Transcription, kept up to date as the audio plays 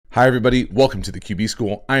Hi everybody, welcome to the QB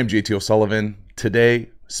School. I am JT O'Sullivan. Today,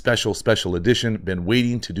 special edition. Been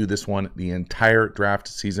waiting to do this one the entire draft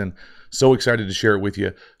season. So excited to share it with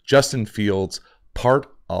you. Justin Fields,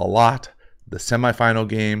 part a lot. The semifinal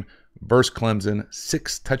game versus Clemson,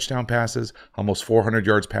 6 touchdown passes, almost 400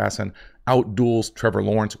 yards passing, outduels Trevor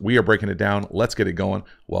Lawrence. We are breaking it down. Let's get it going.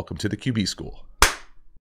 Welcome to the QB School.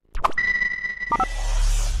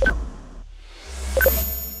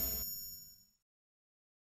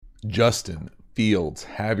 Justin Fields,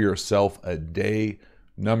 have yourself a day.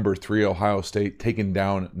 Number 3 Ohio State taking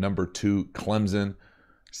down number 2 Clemson.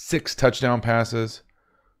 6 touchdown passes,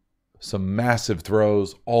 some massive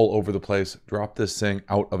throws all over the place. Drop this thing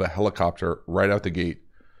out of a helicopter right out the gate.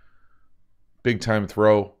 Big time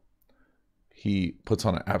throw. He puts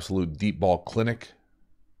on an absolute deep ball clinic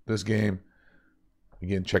this game.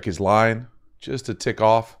 Again, check his line just to tick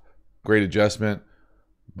off. Great adjustment,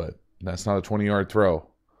 but that's not a 20-yard throw.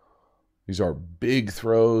 These are big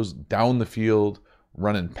throws down the field,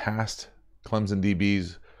 running past Clemson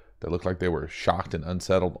DBs that looked like they were shocked and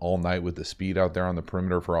unsettled all night with the speed out there on the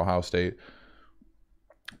perimeter for Ohio State.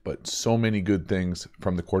 But so many good things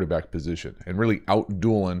from the quarterback position and really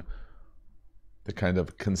outdueling the kind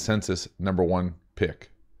of consensus number 1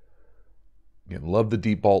 pick. Again, love the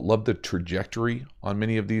deep ball, love the trajectory on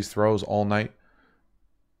many of these throws all night.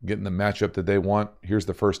 Getting the matchup that they want. Here's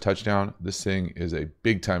the first touchdown. This thing is a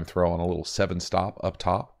big time throw on a little 7-stop up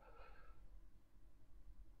top.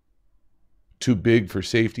 Too big for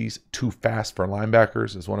safeties, too fast for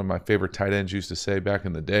linebackers, as one of my favorite tight ends used to say back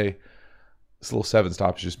in the day. This little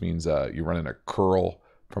 7-stop just means you're running a curl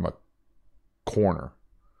from a corner.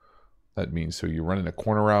 That means so you're running a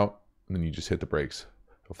corner route and then you just hit the brakes.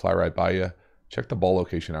 It'll fly right by you. Check the ball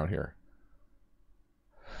location out here.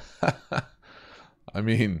 I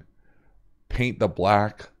mean, paint the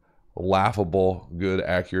black, laughable, good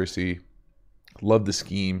accuracy. Love the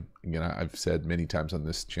scheme. Again, I've said many times on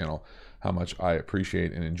this channel how much I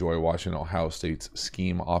appreciate and enjoy watching Ohio State's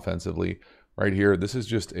scheme offensively. Right here, this is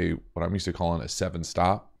just what I'm used to calling a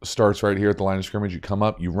 7-stop. Starts right here at the line of scrimmage. You come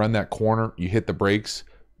up, you run that corner, you hit the brakes.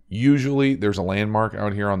 Usually there's a landmark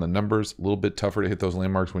out here on the numbers. A little bit tougher to hit those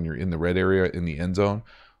landmarks when you're in the red area in the end zone.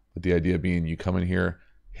 But the idea being you come in here,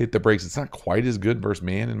 hit the brakes. It's not quite as good versus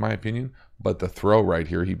man, in my opinion, but the throw right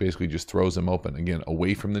here, he basically just throws him open. Again,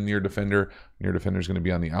 away from the near defender. Near defender is going to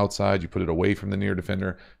be on the outside. You put it away from the near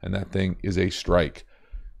defender, and that thing is a strike.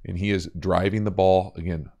 And he is driving the ball,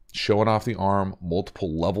 again, showing off the arm,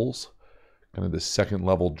 multiple levels. Kind of the second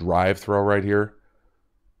level drive throw right here.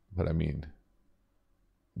 But I mean,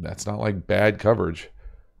 that's not like bad coverage.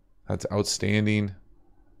 That's outstanding,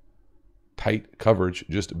 tight coverage,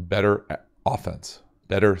 just better offense.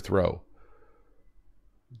 Better throw.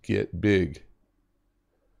 Get big.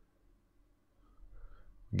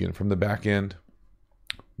 Again, from the back end,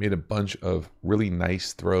 made a bunch of really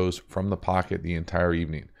nice throws from the pocket the entire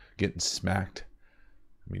evening. Getting smacked.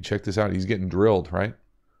 I mean, check this out. He's getting drilled, right?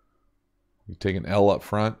 You take an L up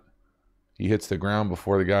front. He hits the ground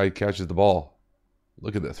before the guy catches the ball.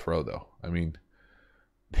 Look at the throw, though. I mean,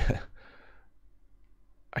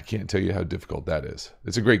 I can't tell you how difficult that is.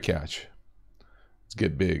 It's a great catch.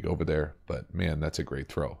 Get big over there, but man, that's a great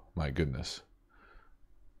throw. My goodness.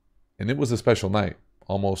 And it was a special night.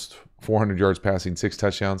 Almost 400 yards passing, 6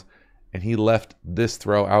 touchdowns, and he left this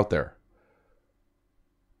throw out there.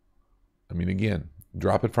 I mean, again,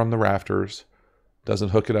 drop it from the rafters.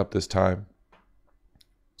 Doesn't hook it up this time.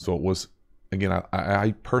 So it was, again,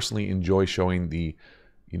 I personally enjoy showing the,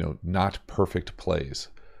 not perfect plays.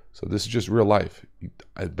 So this is just real life.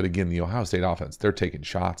 But again, the Ohio State offense, they're taking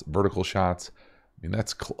shots, vertical shots. I mean,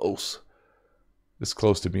 that's close. It's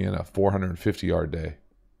close to being a 450-yard day.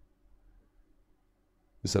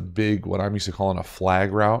 It's a big, what I'm used to calling a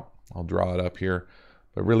flag route. I'll draw it up here.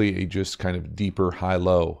 But really a just kind of deeper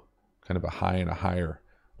high-low, kind of a high and a higher.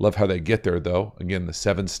 Love how they get there, though. Again, the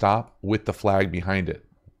 7-stop with the flag behind it.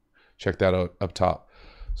 Check that out up top.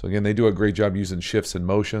 So again, they do a great job using shifts and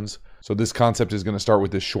motions. So this concept is going to start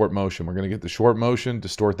with this short motion. We're going to get the short motion,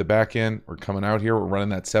 distort the back end. We're coming out here. We're running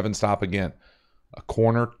that 7-stop again. A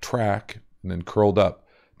corner track and then curled up.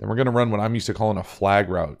 Then we're going to run what I'm used to calling a flag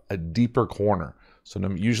route, a deeper corner. So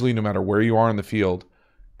usually no matter where you are in the field,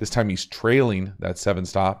 this time he's trailing that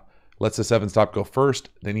 7-stop, lets the 7-stop go first,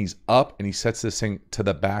 then he's up and he sets this thing to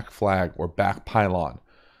the back flag or back pylon.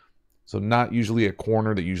 So not usually a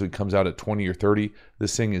corner that usually comes out at 20 or 30.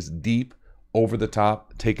 This thing is deep, over the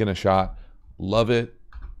top, taking a shot. Love it.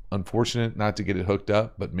 Unfortunate not to get it hooked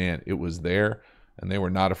up, but man, it was there. And they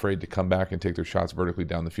were not afraid to come back and take their shots vertically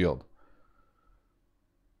down the field.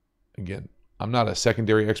 Again, I'm not a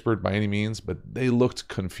secondary expert by any means, but they looked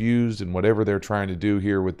confused in whatever they're trying to do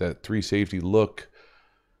here with that 3 safety look.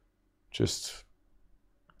 Just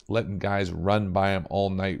letting guys run by him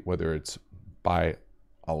all night, whether it's by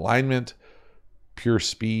alignment, pure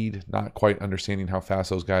speed, not quite understanding how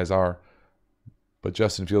fast those guys are. But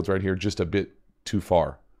Justin Fields right here, just a bit too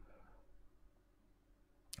far.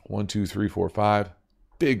 1, 2, 3, 4, 5.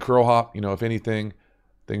 Big curl hop. You know, if anything,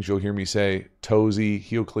 things you'll hear me say, toesy,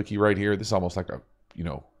 heel clicky right here. This is almost like a,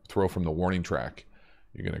 throw from the warning track.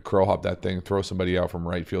 You're going to curl hop that thing, throw somebody out from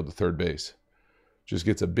right field to third base. Just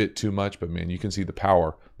gets a bit too much, but man, you can see the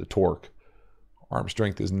power, the torque. Arm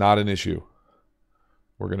strength is not an issue.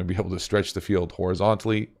 We're going to be able to stretch the field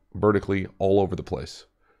horizontally, vertically, all over the place.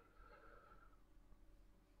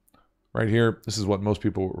 Right here, this is what most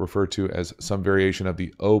people refer to as some variation of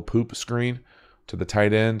the O-poop screen to the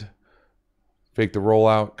tight end. Fake the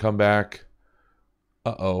rollout, come back.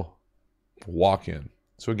 Walk in.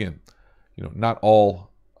 So again, not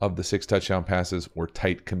all of the 6 touchdown passes were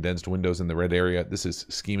tight, condensed windows in the red area. This is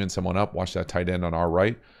scheming someone up. Watch that tight end on our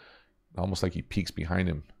right. Almost like he peeks behind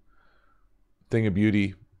him. Thing of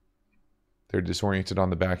beauty. They're disoriented on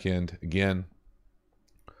the back end. Again,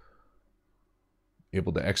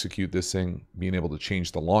 able to execute this thing, being able to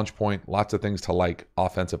change the launch point. Lots of things to like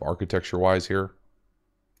offensive architecture-wise here.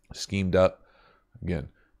 Schemed up. Again,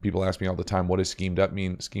 people ask me all the time, what does schemed up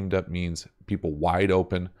mean? Schemed up means people wide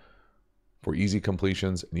open for easy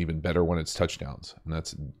completions, and even better when it's touchdowns. And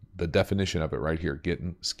that's the definition of it right here,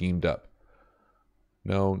 getting schemed up.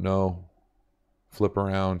 No, flip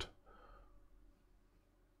around,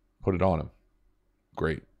 put it on him.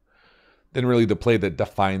 Great. Then really the play that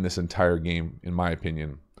defined this entire game, in my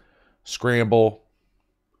opinion. Scramble,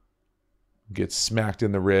 gets smacked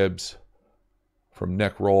in the ribs from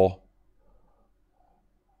neck roll.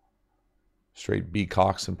 Straight B.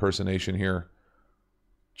 Cox impersonation here.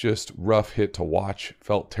 Just rough hit to watch.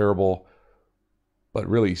 Felt terrible, but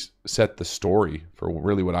really set the story for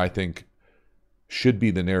really what I think should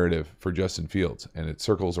be the narrative for Justin Fields. And it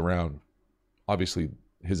circles around, obviously,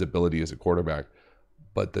 his ability as a quarterback,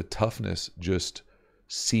 but the toughness just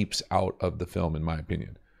seeps out of the film, in my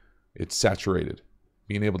opinion. It's saturated.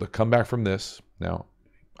 Being able to come back from this, now,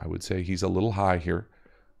 I would say he's a little high here.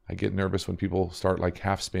 I get nervous when people start like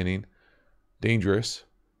half spinning. Dangerous,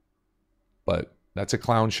 but that's a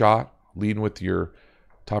clown shot, leading with your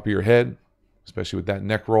top of your head, especially with that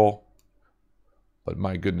neck roll. But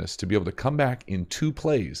my goodness, to be able to come back in 2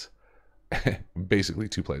 plays, basically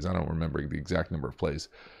 2 plays, I don't remember the exact number of plays,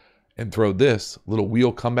 and throw this little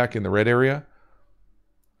wheel comeback in the red area.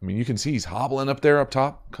 I mean, you can see he's hobbling up there up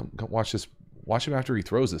top. Come watch this. Watch him after he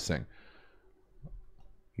throws this thing.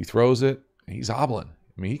 He throws it, and he's hobbling.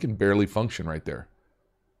 I mean, he can barely function right there.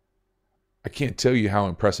 I can't tell you how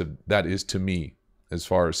impressive that is to me as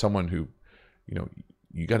far as someone who,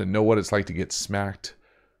 you got to know what it's like to get smacked,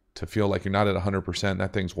 to feel like you're not at 100%.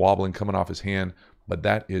 That thing's wobbling, coming off his hand. But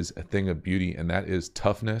that is a thing of beauty, and that is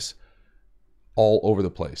toughness all over the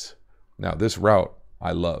place. Now, this route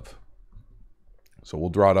I love. So we'll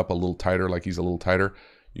draw it up a little tighter, like he's a little tighter.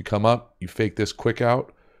 You come up, you fake this quick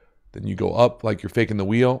out, then you go up like you're faking the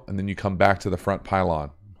wheel, and then you come back to the front pylon.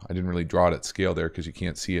 I didn't really draw it at scale there because you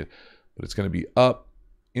can't see it. But it's going to be up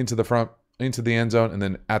into the front, into the end zone, and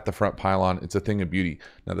then at the front pylon. It's a thing of beauty.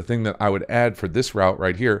 Now, the thing that I would add for this route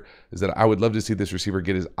right here is that I would love to see this receiver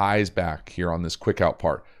get his eyes back here on this quick out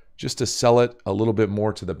part, just to sell it a little bit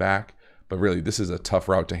more to the back. But really, this is a tough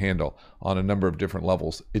route to handle on a number of different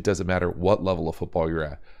levels. It doesn't matter what level of football you're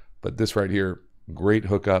at. But this right here, great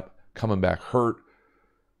hookup, coming back hurt.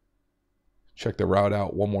 Check the route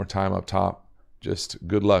out one more time up top. Just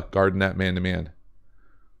good luck guarding that man-to-man.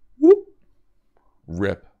 Whoop.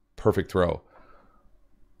 Rip. Perfect throw.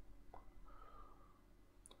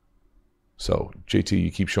 So, JT,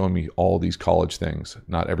 you keep showing me all these college things.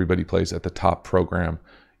 Not everybody plays at the top program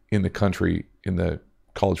in the country in the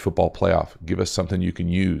college football playoff. Give us something you can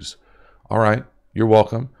use. All right, you're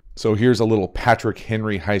welcome. So here's a little Patrick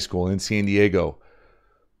Henry High School in San Diego.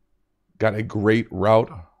 Got a great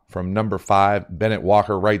route from number 5, Bennett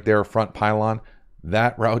Walker, right there, front pylon.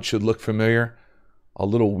 That route should look familiar. A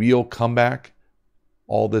little wheel comeback.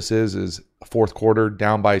 All this is fourth quarter,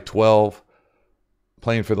 down by 12,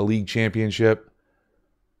 playing for the league championship.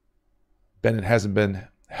 Bennett hasn't been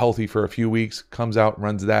healthy for a few weeks. Comes out,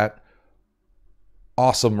 runs that.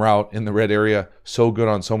 Awesome route in the red area. So good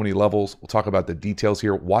on so many levels. We'll talk about the details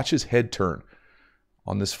here. Watch his head turn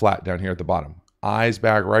on this flat down here at the bottom. Eyes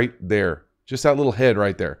back right there. Just that little head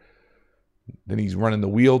right there. Then he's running the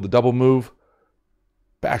wheel, the double move.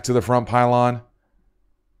 Back to the front pylon.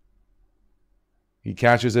 He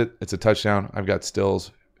catches it. It's a touchdown. I've got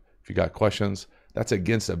stills if you got questions. That's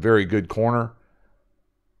against a very good corner,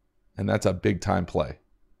 and that's a big-time play.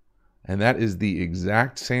 And that is the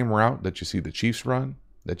exact same route that you see the Chiefs run,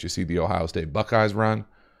 that you see the Ohio State Buckeyes run.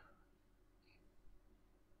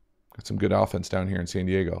 Got some good offense down here in San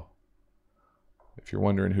Diego. If you're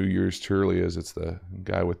wondering who yours truly is, it's the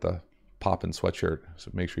guy with the poppin' sweatshirt.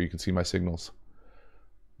 So make sure you can see my signals.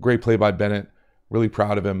 Great play by Bennett. Really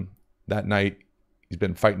proud of him. That night, he's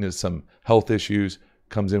been fighting some health issues.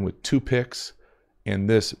 Comes in with 2 picks. And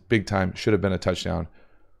this, big time, should have been a touchdown.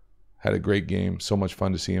 Had a great game. So much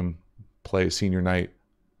fun to see him play senior night.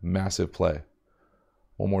 Massive play.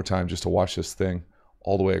 One more time just to watch this thing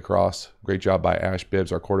all the way across. Great job by Ash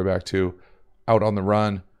Bibbs, our quarterback, too. Out on the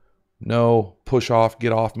run. No, push off,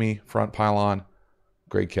 get off me, front pylon.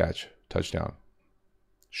 Great catch. Touchdown.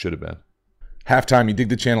 Should have been. Halftime, you dig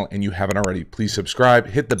the channel and you haven't already, please subscribe,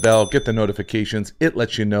 hit the bell, get the notifications. It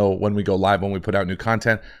lets you know when we go live, when we put out new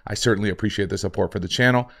content. I certainly appreciate the support for the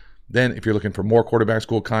channel. Then if you're looking for more Quarterback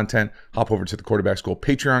School content, hop over to the Quarterback School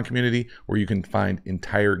Patreon community where you can find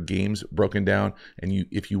entire games broken down. And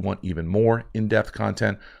if you want even more in-depth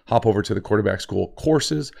content, hop over to the Quarterback School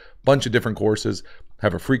courses, bunch of different courses.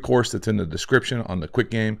 Have a free course that's in the description on the quick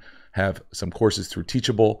game. Have some courses through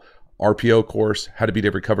Teachable, RPO course, how to beat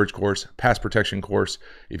every coverage course, pass protection course.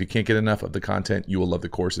 If you can't get enough of the content, you will love the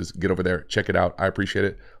courses. Get over there, check it out. I appreciate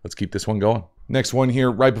it. Let's keep this one going. Next one here,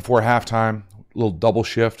 right before halftime, a little double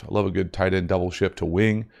shift. I love a good tight end double shift to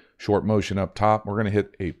wing. Short motion up top. We're going to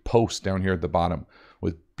hit a post down here at the bottom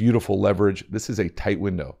with beautiful leverage. This is a tight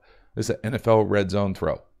window. This is an NFL red zone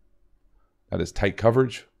throw. That is tight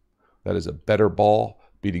coverage. That is a better ball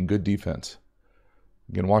beating good defense.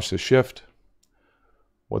 Again, watch the shift.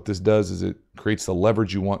 What this does is it creates the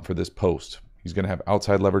leverage you want for this post. He's going to have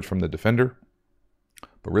outside leverage from the defender,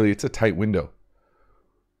 but really it's a tight window.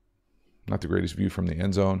 Not the greatest view from the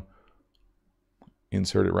end zone.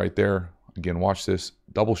 Insert it right there. Again, watch this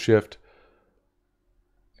double shift.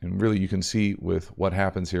 And really you can see with what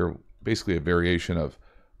happens here, basically a variation of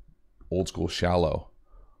old school shallow.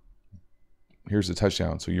 Here's the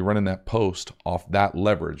touchdown. So you're running that post off that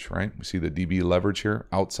leverage, right? We see the DB leverage here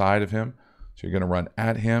outside of him. So you're going to run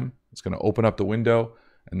at him. It's going to open up the window,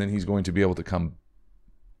 and then he's going to be able to come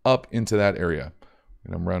up into that area.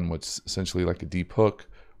 You're going to run what's essentially like a deep hook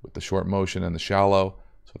with the short motion and the shallow.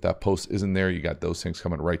 So if that post isn't there, you got those things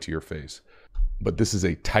coming right to your face. But this is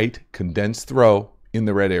a tight, condensed throw in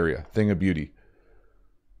the red area. Thing of beauty.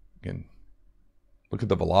 Again, look at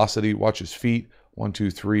the velocity. Watch his feet. 1,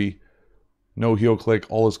 2, 3. No heel click.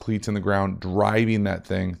 All his cleats in the ground, driving that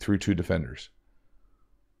thing through 2 defenders.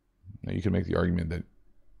 Now you can make the argument that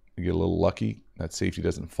you get a little lucky. That safety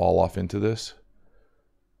doesn't fall off into this.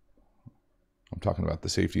 I'm talking about the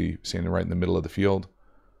safety standing right in the middle of the field.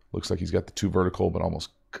 Looks like he's got the 2 vertical, but almost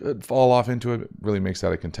could fall off into it. It really makes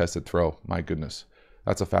that a contested throw. My goodness.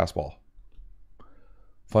 That's a fastball.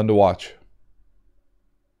 Fun to watch.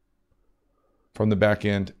 From the back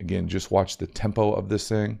end, again, just watch the tempo of this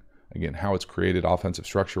thing. Again, how it's created offensive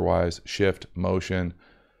structure-wise. Shift, motion.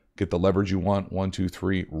 Get the leverage you want. 1, 2,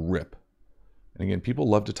 3, rip. And again, people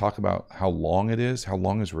love to talk about how long it is, how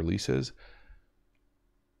long his release is.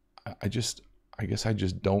 I guess I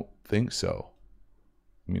just don't think so.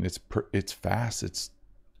 I mean, it's fast. It's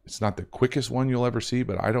not the quickest one you'll ever see,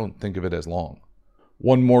 but I don't think of it as long.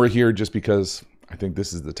 One more here, just because I think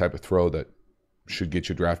this is the type of throw that should get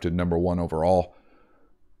you drafted #1 overall.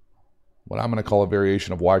 What I'm going to call a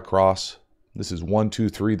variation of Y cross. This is 1, 2,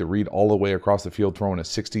 3, the read all the way across the field, throwing a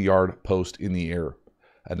 60-yard post in the air.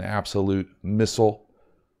 An absolute missile.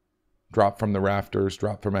 Drop from the rafters,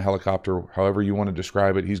 drop from a helicopter, however you want to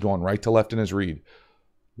describe it. He's going right to left in his read.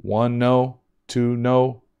 1, no. 2,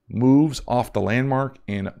 no. Moves off the landmark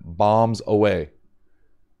and bombs away.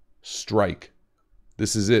 Strike.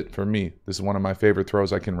 This is it for me. This is one of my favorite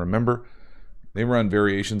throws I can remember. They run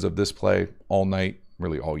variations of this play all night,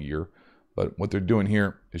 really all year. But what they're doing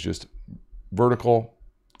here is just vertical,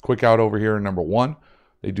 quick out over here, #1.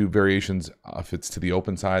 They do variations. If it's to the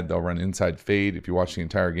open side, they'll run inside fade if you watch the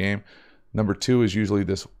entire game. #2 is usually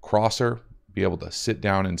this crosser, be able to sit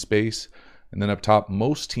down in space. And then up top,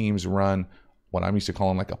 most teams run what I'm used to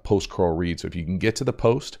calling like a post curl read. So if you can get to the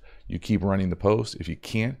post, you keep running the post. If you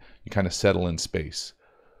can't, you kind of settle in space.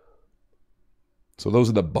 So those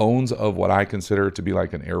are the bones of what I consider to be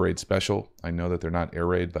like an air raid special. I know that they're not air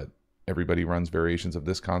raid, but everybody runs variations of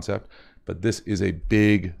this concept. But this is a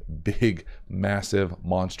big, big, massive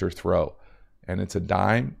monster throw. And it's a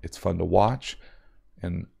dime. It's fun to watch.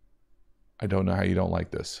 And I don't know how you don't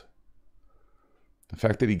like this. The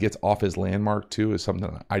fact that he gets off his landmark too is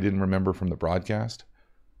something I didn't remember from the broadcast.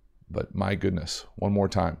 But my goodness, one more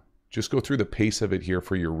time. Just go through the pace of it here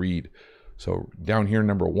for your read. So down here,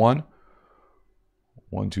 number 1,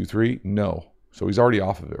 1, 2, 3, no. So he's already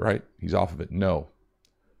off of it, right? He's off of it, no.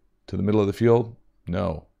 To the middle of the field,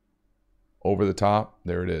 no. Over the top,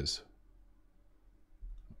 there it is.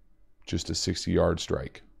 Just a 60-yard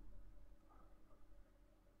strike.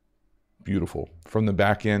 Beautiful. From the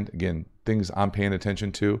back end, again, things I'm paying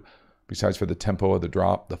attention to, besides for the tempo of the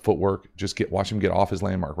drop, the footwork, just watch him get off his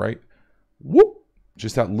landmark, right? Whoop!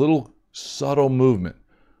 Just that little subtle movement,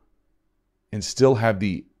 and still have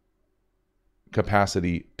the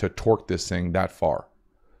capacity to torque this thing that far.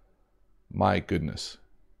 My goodness.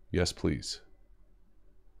 Yes, please.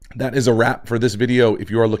 That is a wrap for this video.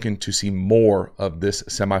 If you are looking to see more of this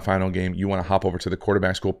semifinal game, you want to hop over to the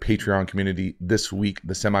Quarterback School Patreon community this week.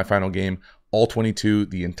 The semifinal game, all 22,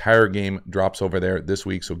 the entire game drops over there this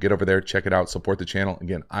week. So get over there, check it out, support the channel.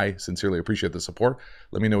 Again, I sincerely appreciate the support.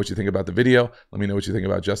 Let me know what you think about the video. Let me know what you think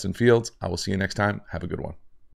about Justin Fields. I will see you next time. Have a good one.